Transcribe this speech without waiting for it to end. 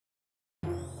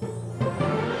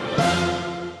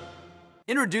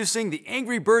Introducing the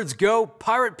Angry Birds Go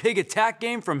Pirate Pig Attack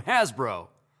game from ABGo.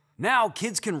 Now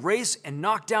kids can race and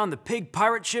knock down the pig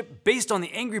pirate ship based on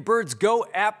the Angry Birds Go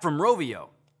app from Rovio.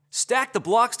 Stack the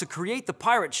blocks to create the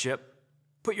pirate ship,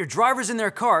 put your drivers in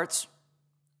their carts,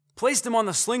 place them on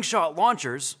the slingshot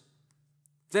launchers,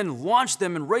 then launch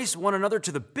them and race one another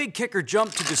to the big kicker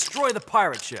jump to destroy the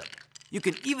pirate ship. You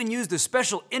can even use the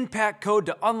special impact code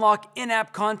to unlock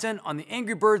in-app content on the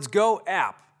Angry Birds Go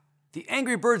app. The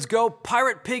Angry Birds Go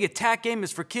Pirate Pig Attack game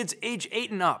is for kids age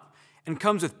 8 and up and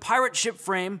comes with pirate ship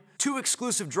frame, 2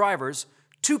 exclusive drivers,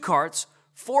 2 carts,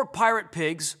 4 pirate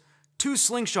pigs, 2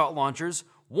 slingshot launchers,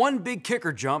 1 big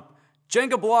kicker jump,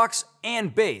 Jenga blocks,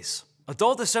 and base.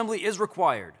 Adult assembly is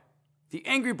required. The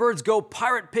Angry Birds Go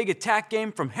Pirate Pig Attack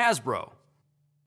game from ABGo.